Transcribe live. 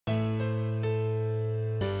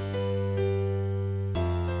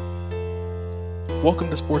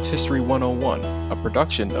Welcome to Sports History 101, a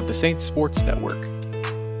production of the Saints Sports Network.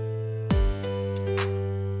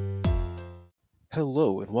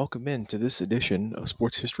 Hello, and welcome in to this edition of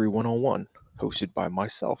Sports History 101, hosted by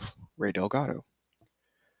myself, Ray Delgado.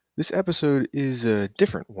 This episode is a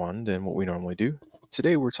different one than what we normally do.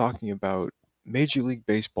 Today we're talking about Major League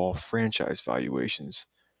Baseball franchise valuations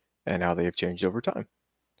and how they have changed over time.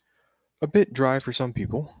 A bit dry for some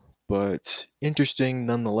people, but interesting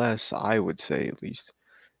nonetheless, I would say at least,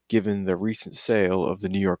 given the recent sale of the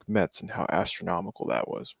New York Mets and how astronomical that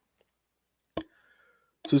was. So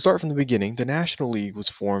to start from the beginning, the National League was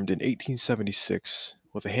formed in 1876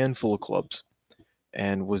 with a handful of clubs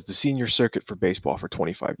and was the senior circuit for baseball for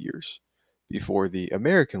 25 years, before the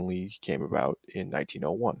American League came about in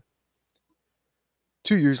 1901.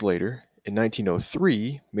 2 years later, in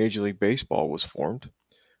 1903, Major League Baseball was formed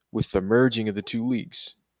with the merging of the two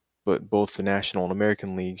leagues, but both the National and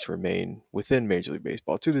American leagues remain within Major League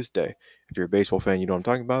Baseball to this day. If you're a baseball fan, you know what I'm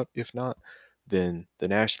talking about. If not, then the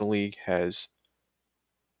National League has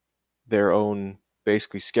their own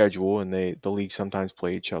basically schedule, and the leagues sometimes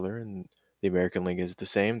play each other, and the American League is the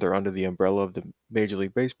same. They're under the umbrella of the Major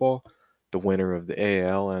League Baseball. The winner of the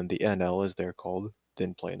AL and the NL, as they're called,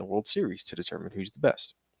 then play in the World Series to determine who's the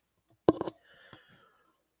best.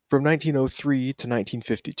 From 1903 to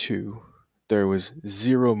 1952, there was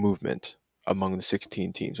zero movement among the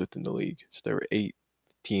 16 teams within the league. So there were 8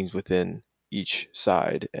 teams within each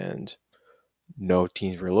side, and no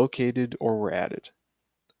teams were located or were added.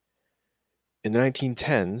 In the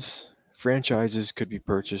 1910s, franchises could be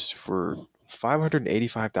purchased for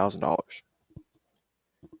 $585,000.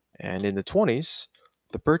 And in the 20s,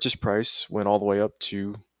 the purchase price went all the way up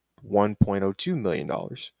to $1.02 million.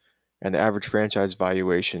 And the average franchise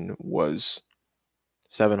valuation was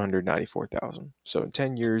 $794,000. So in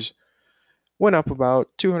 10 years, went up about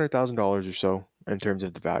 $200,000 or so in terms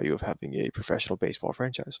of the value of having a professional baseball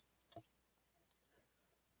franchise.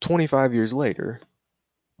 25 years later,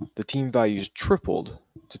 the team values tripled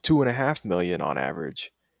to $2.5 million on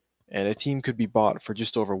average, and a team could be bought for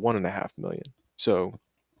just over $1.5 million. So,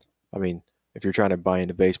 I mean, if you're trying to buy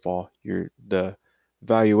into baseball, the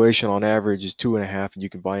valuation on average is 2.5, and you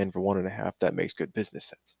can buy in for 1.5. That makes good business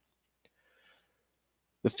sense.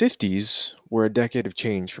 The 50s were a decade of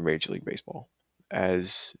change for Major League Baseball,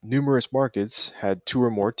 as numerous markets had 2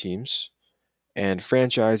 or more teams, and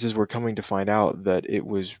franchises were coming to find out that it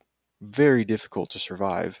was very difficult to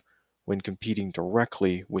survive when competing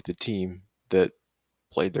directly with the team that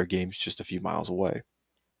played their games just a few miles away.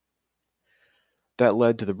 That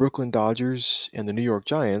led to the Brooklyn Dodgers and the New York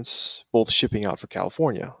Giants both shipping out for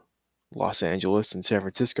California, Los Angeles and San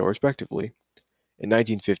Francisco respectively, in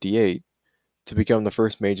 1958 to become the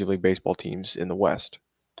first Major League Baseball teams in the West.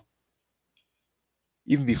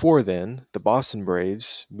 Even before then, the Boston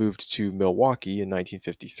Braves moved to Milwaukee in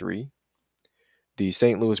 1953. The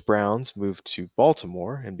St. Louis Browns moved to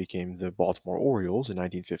Baltimore and became the Baltimore Orioles in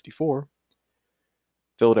 1954.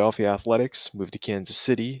 Philadelphia Athletics moved to Kansas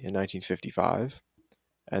City in 1955.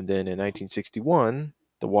 And then in 1961,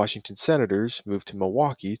 the Washington Senators moved to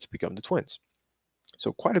Milwaukee to become the Twins.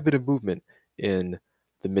 So quite a bit of movement in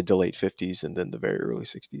the mid to late 50s and then the very early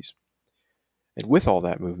 60s. And with all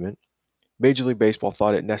that movement, Major League Baseball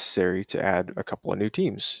thought it necessary to add a couple of new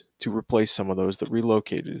teams to replace some of those that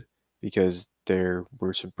relocated, because there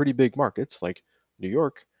were some pretty big markets like New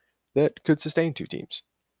York that could sustain 2 teams.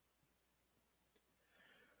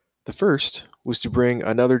 The first was to bring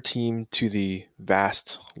another team to the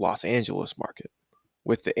vast Los Angeles market,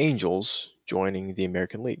 with the Angels joining the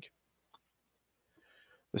American League.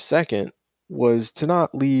 The second was to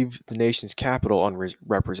not leave the nation's capital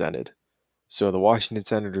unrepresented. So the Washington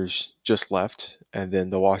Senators just left, and then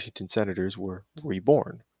the Washington Senators were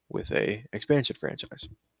reborn with an expansion franchise.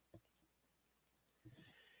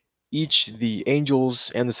 Each, the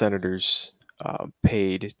Angels and the Senators,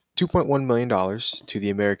 paid $2.1 million to the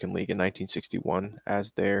American League in 1961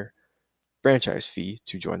 as their franchise fee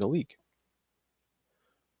to join the league.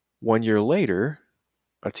 1 year later,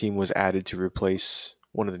 a team was added to replace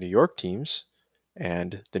one of the New York teams,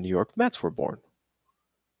 and the New York Mets were born.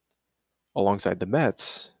 Alongside the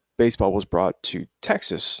Mets, baseball was brought to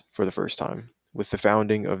Texas for the first time with the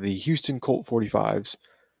founding of the Houston Colt 45s,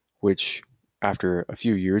 which after a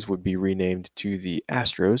few years would be renamed to the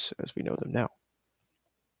Astros as we know them now.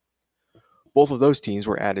 Both of those teams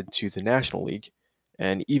were added to the National League,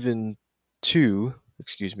 and to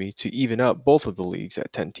even up both of the leagues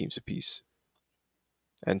at 10 teams apiece,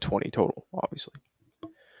 and 20 total, obviously.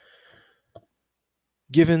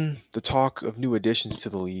 Given the talk of new additions to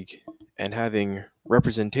the league and having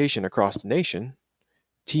representation across the nation,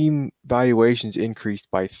 team valuations increased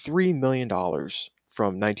by $3 million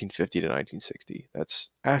from 1950 to 1960. That's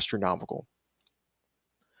astronomical.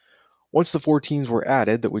 Once the 4 teams were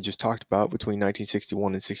added that we just talked about between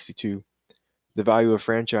 1961 and 62, the value of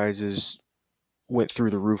franchises went through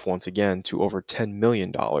the roof once again to over $10 million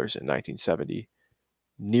in 1970,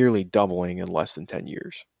 nearly doubling in less than 10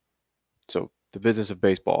 years. So the business of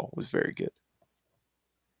baseball was very good.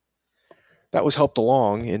 That was helped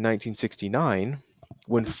along in 1969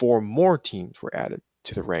 when 4 more teams were added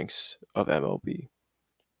to the ranks of MLB.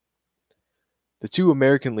 The 2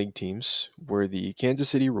 American League teams were the Kansas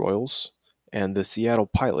City Royals and the Seattle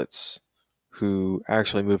Pilots, who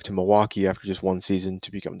actually moved to Milwaukee after just 1 season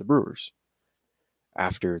to become the Brewers,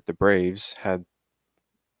 after the Braves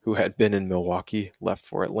who had been in Milwaukee left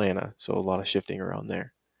for Atlanta, so a lot of shifting around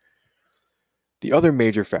there. The other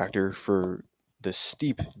major factor for the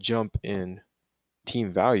steep jump in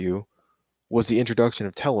team value was the introduction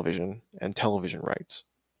of television and television rights.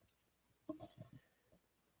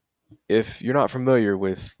 If you're not familiar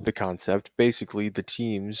with the concept, basically the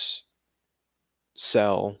teams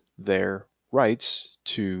sell their rights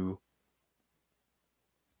to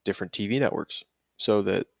different TV networks so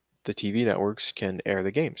that the TV networks can air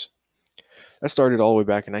the games. That started all the way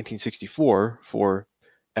back in 1964 for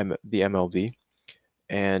the MLB,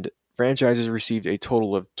 and franchises received a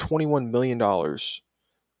total of $21 million,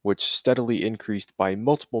 which steadily increased by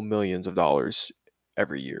multiple millions of dollars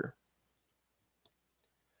every year.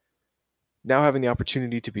 Now having the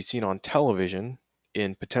opportunity to be seen on television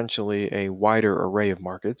in potentially a wider array of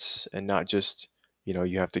markets and not just,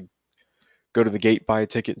 you have to go to the gate, buy a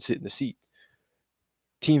ticket, and sit in the seat.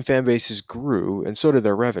 Team fan bases grew, and so did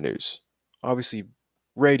their revenues. Obviously,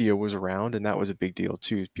 radio was around, and that was a big deal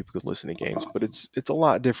too. People could listen to games, but it's a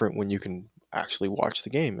lot different when you can actually watch the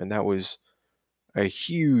game, and that was a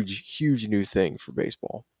huge new thing for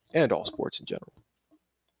baseball and all sports in general.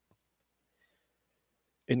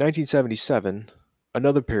 In 1977,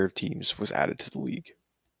 another pair of teams was added to the league.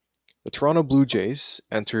 The Toronto Blue Jays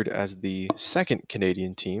entered as the second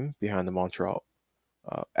Canadian team behind the Montreal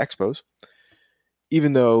Expos,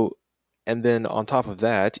 and then on top of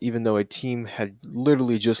that, even though a team had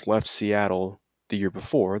literally just left Seattle the year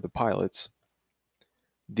before, the Pilots,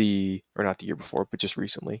 or not the year before, but just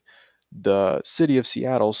recently, the city of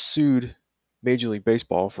Seattle sued Major League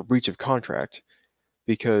Baseball for breach of contract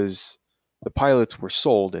because the Pilots were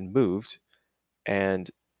sold and moved, and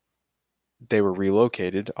they were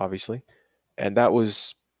relocated, obviously, and that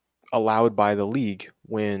was allowed by the league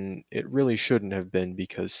when it really shouldn't have been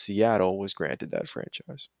because Seattle was granted that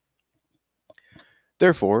franchise.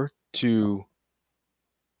 Therefore, to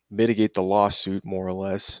mitigate the lawsuit, more or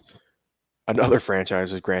less, another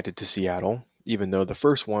franchise was granted to Seattle. Even though the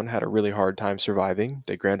first one had a really hard time surviving,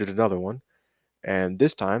 they granted another one. And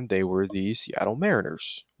this time they were the Seattle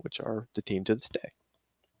Mariners, which are the team to this day.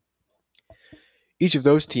 Each of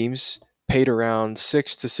those teams paid around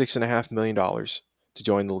 $6 to $6.5 million to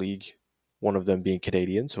join the league, one of them being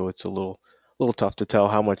Canadian, so it's a little tough to tell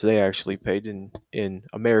how much they actually paid in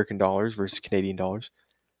American dollars versus Canadian dollars.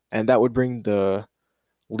 And that would bring the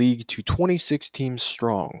league to 26 teams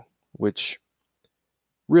strong, which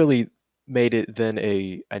really made it then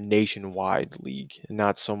a nationwide league, and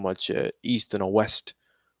not so much a East and a West,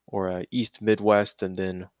 or a East Midwest and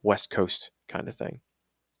then West Coast kind of thing.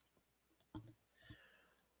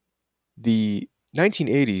 The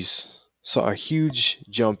 1980s saw a huge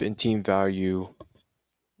jump in team value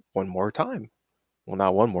one more time. Well,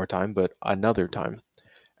 not one more time, but another time.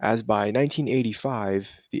 As by 1985,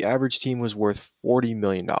 the average team was worth $40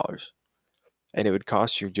 million, and it would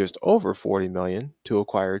cost you just over $40 million to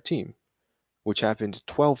acquire a team, which happened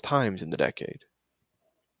 12 times in the decade.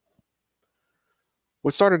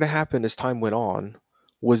 What started to happen as time went on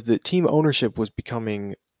was that team ownership was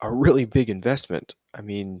becoming a really big investment. I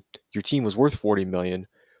mean, your team was worth $40 million,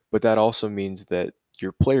 but that also means that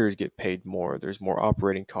your players get paid more. There's more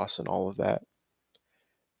operating costs and all of that.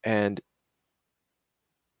 And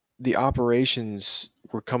the operations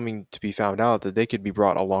were coming to be found out that they could be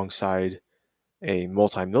brought alongside a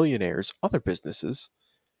multimillionaire's other businesses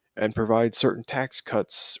and provide certain tax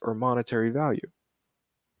cuts or monetary value.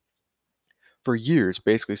 For years,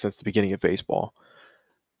 basically since the beginning of baseball,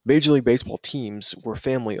 Major League Baseball teams were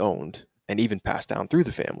family owned and even passed down through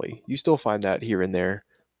the family. You still find that here and there,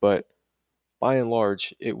 but by and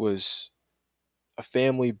large, it was a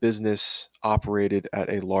family business operated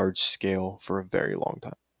at a large scale for a very long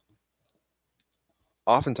time.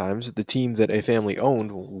 Oftentimes, the team that a family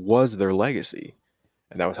owned was their legacy,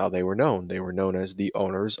 and that was how they were known. They were known as the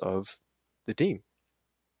owners of the team.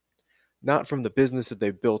 not from the business that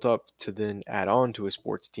they built up to then add on to a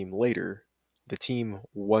sports team later. The team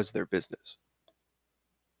was their business.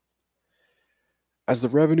 As the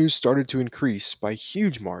revenues started to increase by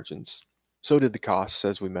huge margins, so did the costs,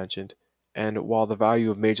 as we mentioned, and while the value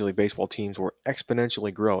of Major League Baseball teams were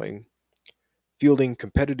exponentially growing, fielding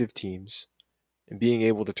competitive teams and being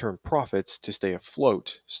able to turn profits to stay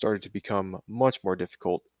afloat started to become much more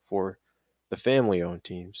difficult for the family owned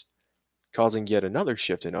teams, causing yet another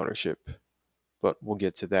shift in ownership. But we'll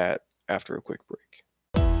get to that after a quick break.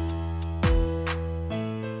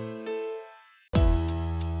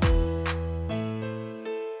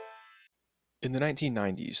 In the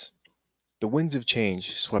 1990s, the winds of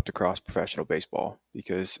change swept across professional baseball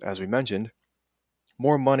because, as we mentioned,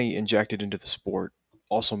 more money injected into the sport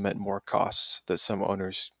also meant more costs that some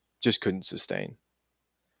owners just couldn't sustain.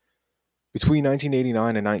 Between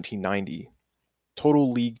 1989 and 1990,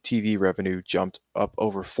 total league TV revenue jumped up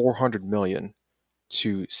over 400 million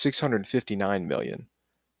to 659 million,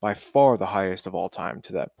 by far the highest of all time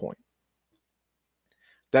to that point.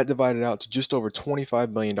 That divided out to just over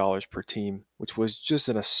 $25 million per team, which was just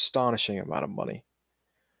an astonishing amount of money.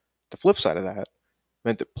 The flip side of that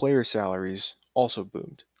meant that player salaries also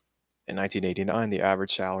boomed. In 1989, the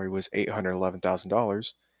average salary was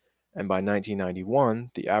 $811,000, and by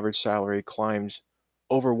 1991, the average salary climbed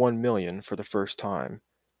over 1 million for the first time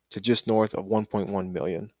to just north of 1.1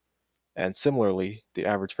 million. And similarly, the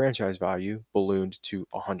average franchise value ballooned to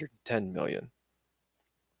 110 million.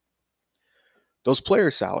 Those player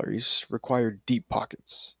salaries required deep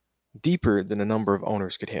pockets, deeper than a number of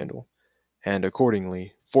owners could handle, and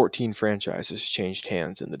accordingly, 14 franchises changed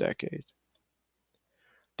hands in the decade.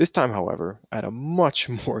 This time, however, at a much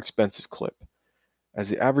more expensive clip, as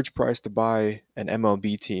the average price to buy an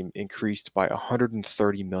MLB team increased by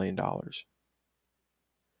 $130 million.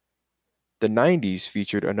 The 90s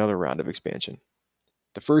featured another round of expansion,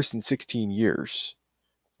 the first in 16 years,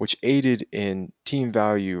 which aided in team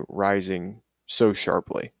value rising so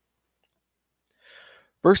sharply.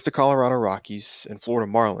 First, the Colorado Rockies and Florida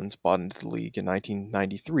Marlins bought into the league in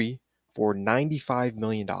 1993 for $95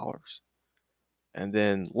 million. And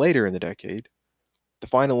then later in the decade, the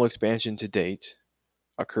final expansion to date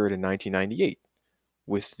occurred in 1998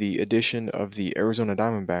 with the addition of the Arizona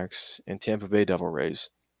Diamondbacks and Tampa Bay Devil Rays,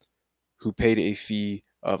 who paid a fee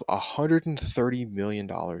of $130 million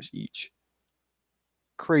each.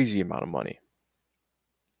 Crazy amount of money.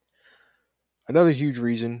 Another huge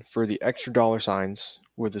reason for the extra dollar signs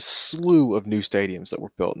were the slew of new stadiums that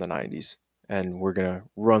were built in the 90s, and we're going to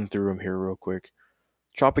run through them here real quick.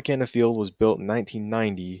 Tropicana Field was built in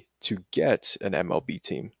 1990 to get an MLB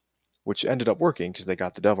team, which ended up working because they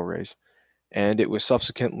got the Devil Rays, and it was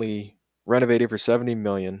subsequently renovated for $70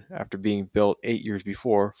 million after being built 8 years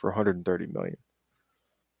before for $130 million.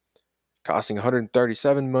 Costing $137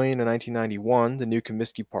 million in 1991, the new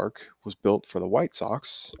Comiskey Park was built for the White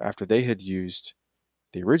Sox after they had used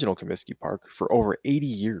the original Comiskey Park for over 80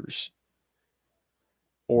 years.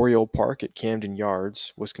 Oriole Park at Camden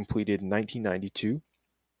Yards was completed in 1992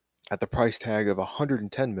 at the price tag of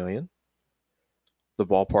 $110 million. The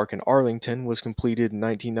ballpark in Arlington was completed in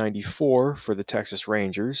 1994 for the Texas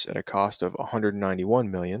Rangers at a cost of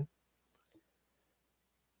 $191 million.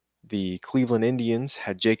 The Cleveland Indians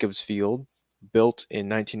had Jacobs Field built in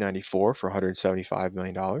 1994 for $175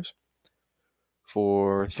 million.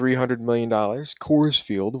 For $300 million, Coors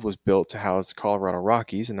Field was built to house the Colorado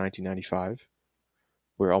Rockies in 1995.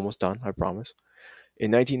 We're almost done, I promise.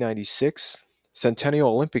 In 1996,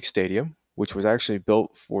 Centennial Olympic Stadium, which was actually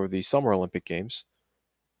built for the Summer Olympic Games,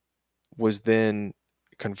 was then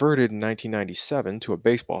converted in 1997 to a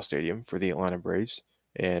baseball stadium for the Atlanta Braves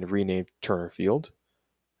and renamed Turner Field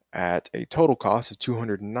at a total cost of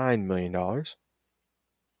 $209 million.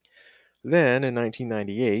 Then in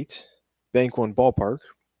 1998, Bank One Ballpark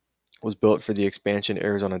was built for the expansion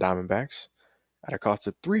Arizona Diamondbacks at a cost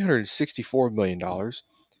of $364 million,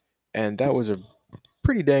 and that was a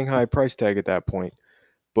pretty dang high price tag at that point,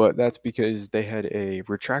 but that's because they had a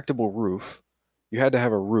retractable roof. You had to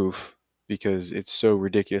have a roof because it's so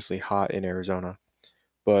ridiculously hot in Arizona,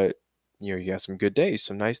 but you got some good days,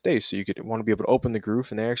 some nice days, so you could want to be able to open the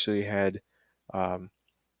roof, and they actually had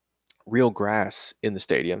real grass in the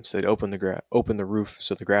stadium, so they'd open the roof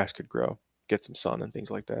so the grass could grow, get some sun and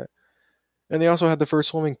things like that. And they also had the first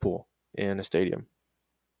swimming pool in a stadium.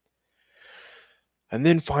 And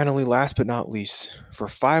then finally, last but not least, for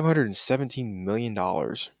 $517 million,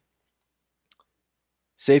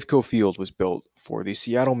 Safeco Field was built for the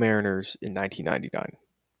Seattle Mariners in 1999.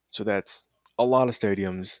 So that's a lot of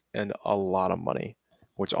stadiums and a lot of money,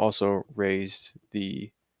 which also raised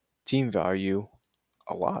the team value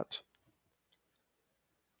a lot.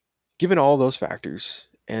 Given all those factors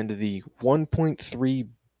and the 1.3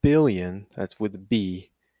 billion, that's with a B,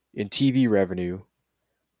 in TV revenue,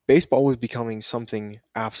 baseball was becoming something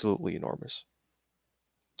absolutely enormous,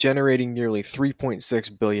 generating nearly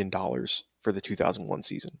 $3.6 billion for the 2001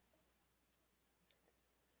 season.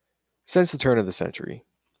 Since the turn of the century,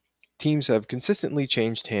 teams have consistently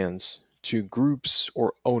changed hands to groups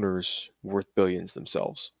or owners worth billions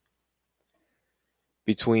themselves.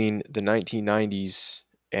 Between the 1990s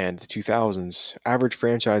and the 2000s, average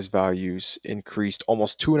franchise values increased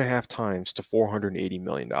almost 2.5 times to $480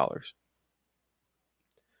 million.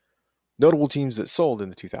 Notable teams that sold in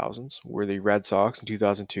the 2000s were the Red Sox in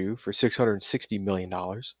 2002 for $660 million,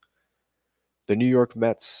 the New York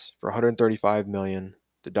Mets for $135 million,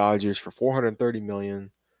 the Dodgers for $430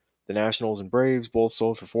 million, the Nationals and Braves both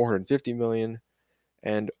sold for $450 million,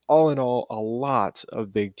 and all in all, a lot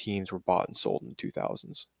of big teams were bought and sold in the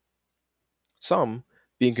 2000s. Some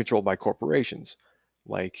being controlled by corporations,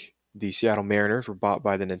 like the Seattle Mariners were bought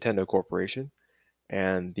by the Nintendo Corporation,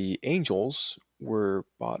 and the Angels were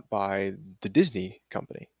bought by the Disney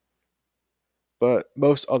Company. But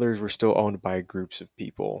most others were still owned by groups of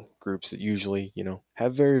people, groups that usually,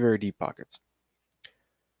 have very, very deep pockets.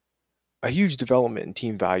 A huge development in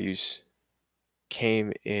team values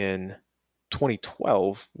came in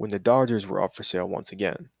 2012 when the Dodgers were up for sale once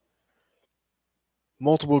again.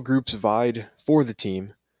 Multiple groups vied for the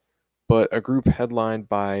team, but a group headlined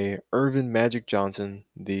by Earvin Magic Johnson,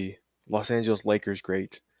 the Los Angeles Lakers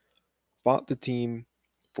great, bought the team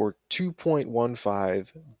for $2.15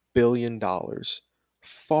 billion,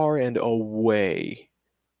 far and away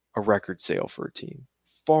a record sale for a team.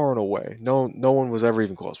 Far and away. No one was ever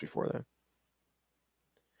even close before then.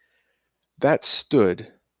 That stood,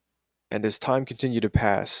 and as time continued to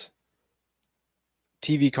pass,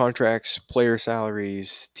 TV contracts, player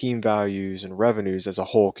salaries, team values, and revenues as a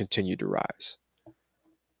whole continued to rise.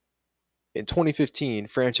 In 2015,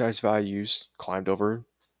 franchise values climbed over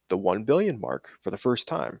the 1 billion mark for the first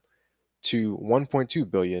time to 1.2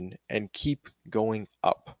 billion and keep going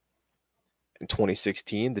up. In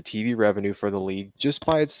 2016, the TV revenue for the league just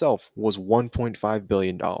by itself was $1.5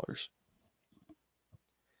 billion.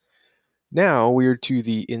 Now we are to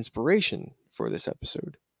the inspiration for this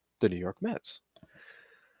episode, the New York Mets.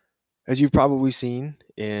 As you've probably seen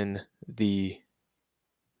in the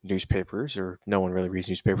newspapers, or no one really reads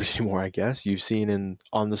newspapers anymore, I guess. You've seen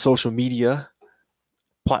on the social media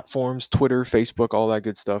platforms, Twitter, Facebook, all that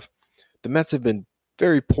good stuff. The Mets have been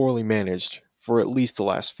very poorly managed for at least the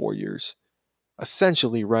last 4 years,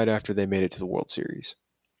 essentially right after they made it to the World Series.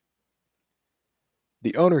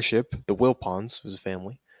 The ownership, the Wilpons, was a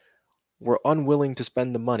family, were unwilling to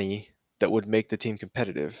spend the money that would make the team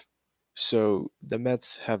competitive. So the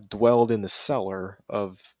Mets have dwelled in the cellar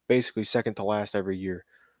of basically second to last every year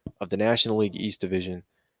of the National League East Division,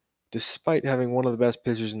 despite having one of the best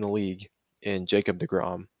pitchers in the league in Jacob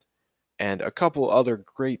deGrom, and a couple other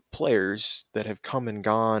great players that have come and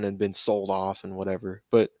gone and been sold off and whatever,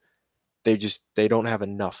 but they don't have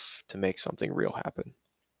enough to make something real happen.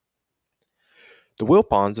 The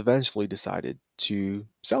Wilpons eventually decided to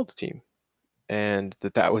sell the team, and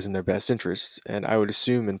that was in their best interest, and I would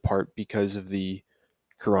assume in part because of the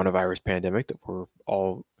coronavirus pandemic that we're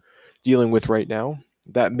all dealing with right now.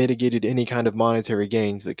 That mitigated any kind of monetary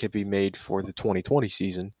gains that could be made for the 2020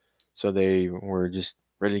 season, so they were just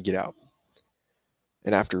ready to get out.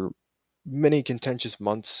 And after many contentious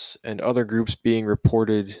months and other groups being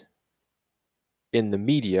reported in the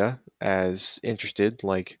media as interested,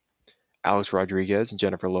 like Alex Rodriguez and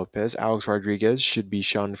Jennifer Lopez, Alex Rodriguez should be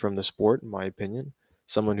shunned from the sport, in my opinion.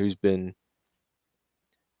 Someone who's been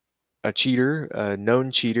a cheater, a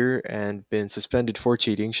known cheater, and been suspended for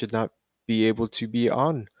cheating should not be able to be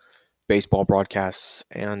on baseball broadcasts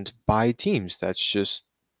and by teams. That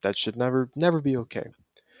should never be okay.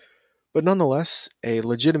 But nonetheless, a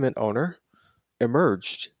legitimate owner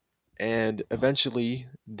emerged, and eventually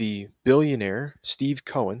the billionaire Steve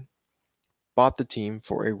Cohen bought the team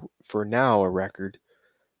for now a record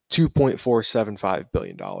 $2.475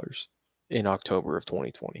 billion in October of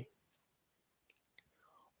 2020.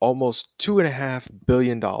 Almost $2.5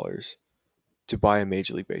 billion to buy a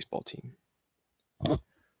Major League Baseball team.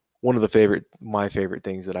 One of my favorite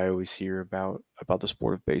things that I always hear about the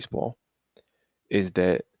sport of baseball is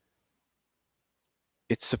that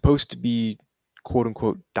it's supposed to be quote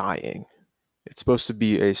unquote dying. It's supposed to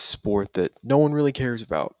be a sport that no one really cares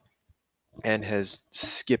about and has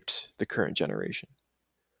skipped the current generation.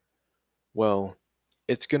 Well,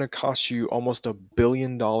 it's going to cost you almost $1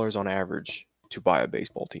 billion on average to buy a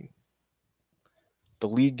baseball team. The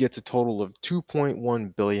league gets a total of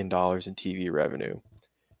 $2.1 billion in TV revenue,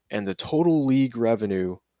 And the total league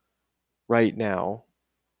revenue right now,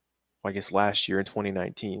 I guess last year in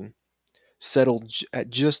 2019, settled at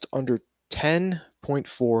just under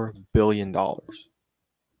 $10.4 billion.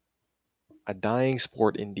 A dying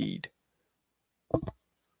sport indeed.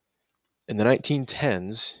 In the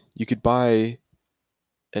 1910s, you could buy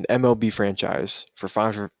an MLB franchise for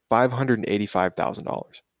 $585,000.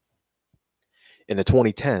 In the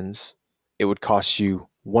 2010s, it would cost you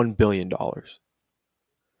 $1 billion.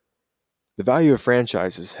 The value of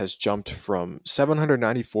franchises has jumped from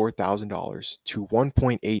 $794,000 to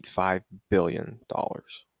 $1.85 billion.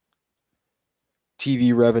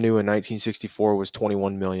 TV revenue in 1964 was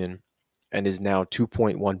 $21 million and is now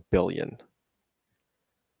 $2.1 billion.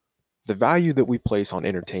 The value that we place on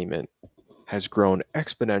entertainment has grown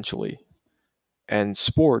exponentially, and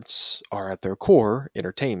sports are at their core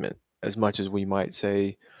entertainment, as much as we might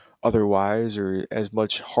say otherwise, or as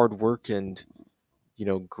much hard work and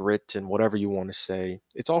grit and whatever you want to say.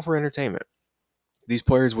 It's all for entertainment. These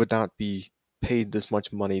players would not be paid this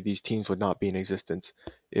much money. These teams would not be in existence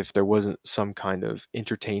if there wasn't some kind of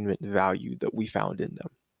entertainment value that we found in them.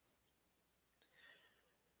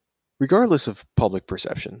 Regardless of public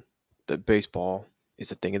perception that baseball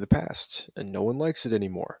is a thing of the past and no one likes it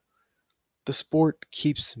anymore, the sport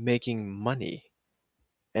keeps making money.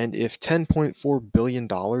 And if $10.4 billion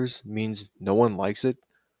means no one likes it,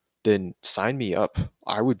 then sign me up.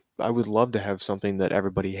 I would love to have something that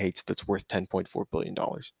everybody hates that's worth $10.4 billion.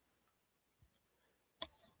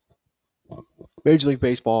 Major League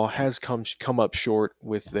Baseball has come up short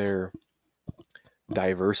with their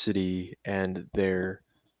diversity and their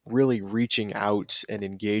really reaching out and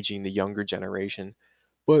engaging the younger generation,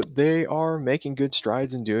 but they are making good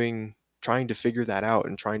strides in trying to figure that out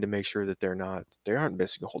and trying to make sure that they aren't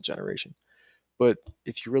missing a whole generation. But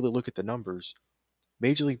if you really look at the numbers,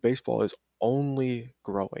 Major League Baseball is only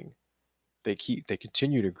growing. They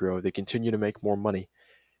continue to grow. They continue to make more money.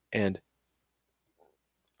 And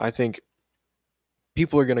I think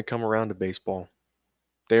people are going to come around to baseball.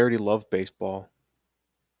 They already love baseball.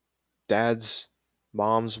 Dads,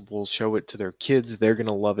 moms will show it to their kids. They're going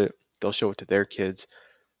to love it. They'll show it to their kids.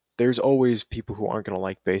 There's always people who aren't going to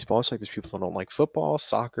like baseball. It's like there's people who don't like football,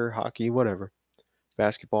 soccer, hockey, whatever.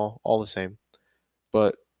 Basketball, all the same.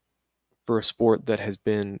 But for a sport that has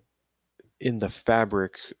been in the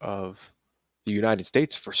fabric of the United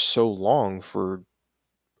States for so long, for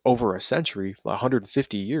over a century,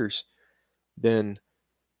 150 years, then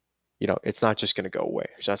it's not just going to go away.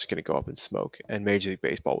 It's not just going to go up in smoke, and Major League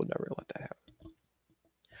Baseball would never let that happen.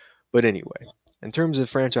 But anyway, in terms of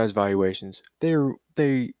franchise valuations,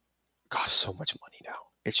 they cost so much money now.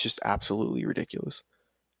 It's just absolutely ridiculous,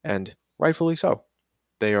 and rightfully so.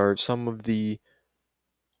 They are some of the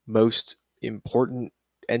most important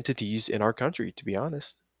entities in our country, to be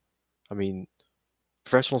honest. I mean,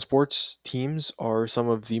 professional sports teams are some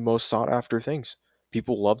of the most sought after things.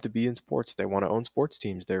 People love to be in sports. They want to own sports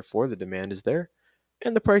teams. Therefore, the demand is there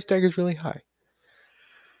and the price tag is really high.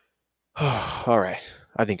 All right.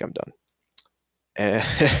 I think I'm done.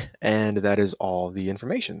 And that is all the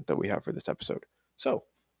information that we have for this episode. So,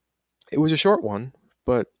 it was a short one,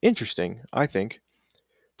 but interesting, I think,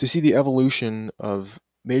 to see the evolution of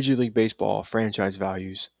Major League Baseball franchise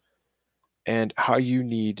values and how you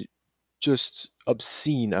need just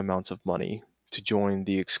obscene amounts of money to join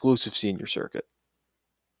the exclusive senior circuit.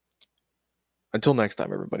 Until next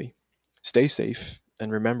time, everybody, stay safe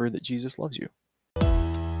and remember that Jesus loves you.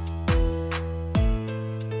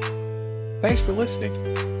 Thanks for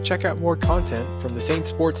listening. Check out more content from the Saints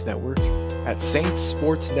Sports Network at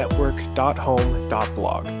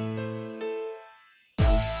saintsportsnetwork.home.blog.